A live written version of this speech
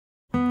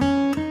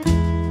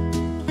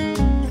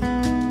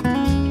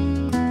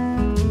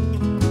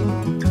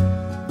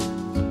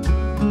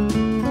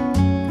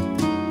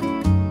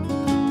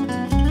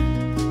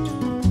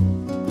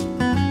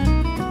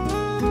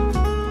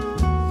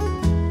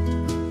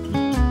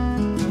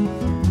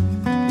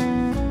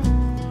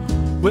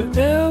Well,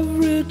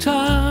 every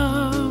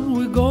time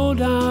we go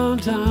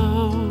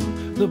downtown,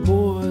 the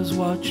boys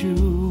watch you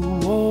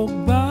walk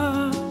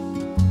by.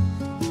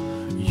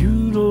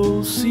 You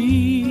don't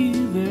see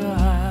their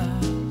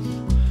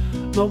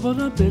eyes, no, but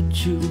I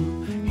bet you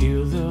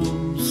hear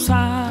them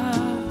sigh.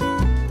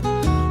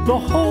 The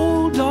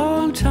whole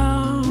darn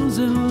town's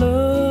in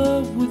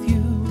love with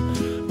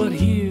you, but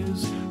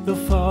here's the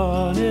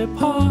funny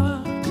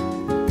part,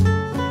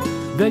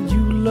 that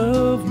you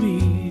love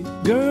me,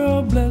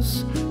 girl,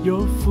 bless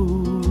your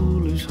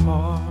foolish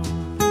heart.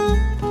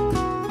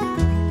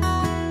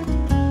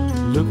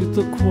 Look at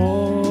the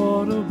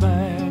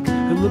quarterback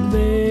and the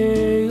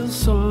mayor's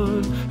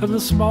son and the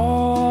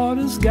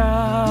smartest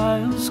guy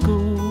in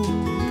school.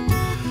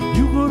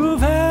 You could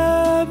have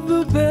had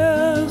the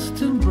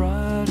best and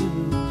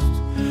brightest,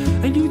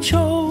 and you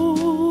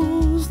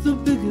chose the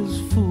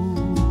biggest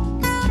fool.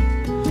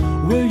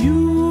 Well,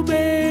 you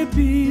may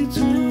be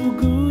too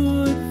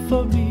good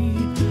for me,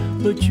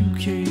 but you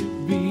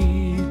can't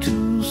be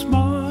too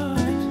smart.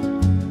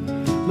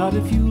 Not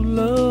if you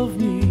love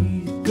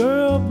me,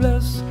 girl,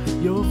 bless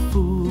your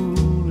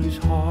foolish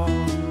heart.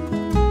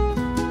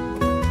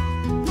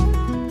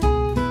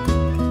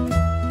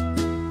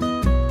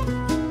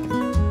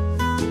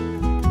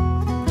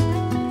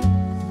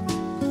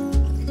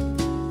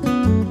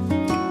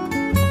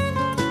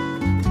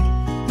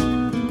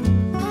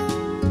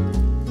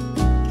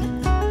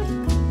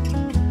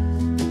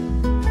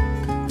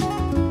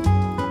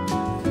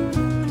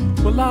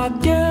 Well, I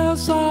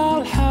guess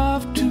I'll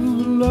have to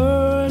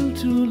learn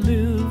to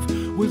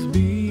live with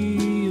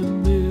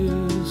being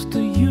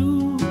Mr.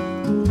 You.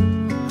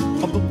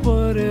 But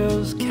what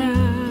else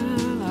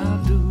can I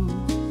do?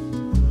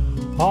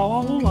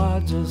 Oh, I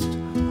just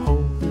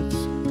hope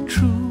it's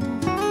true,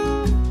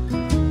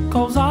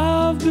 'cause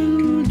I've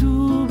been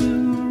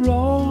doing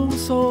wrong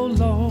so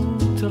long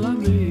till I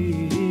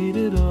made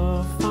it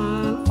a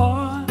fine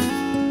art.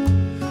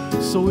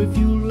 So if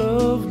you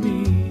love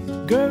me,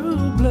 girl,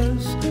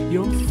 bless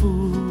your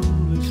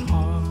foolish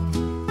heart.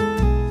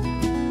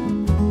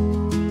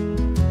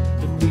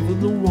 And even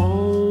the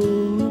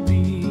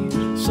wannabe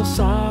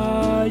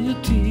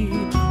society,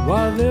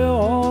 why, they're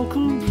all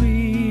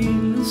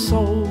completely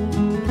sold.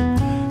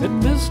 And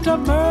Mr.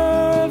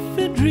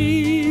 Murphy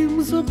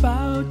dreams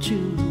about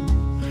you,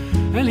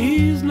 and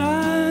he's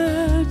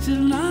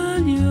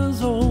 99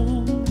 years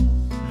old.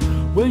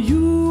 Well,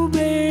 you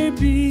may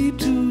be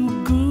too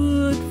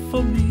good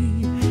for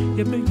me,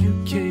 yeah, but you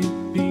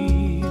can't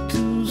be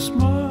too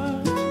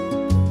smart.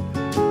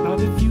 Not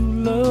if you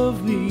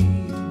love me,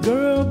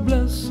 girl,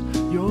 bless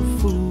your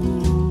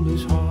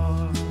foolish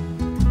heart.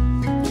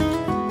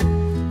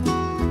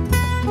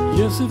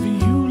 Yes, if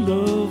you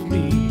love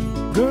me,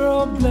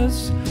 girl,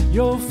 bless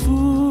your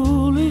foolish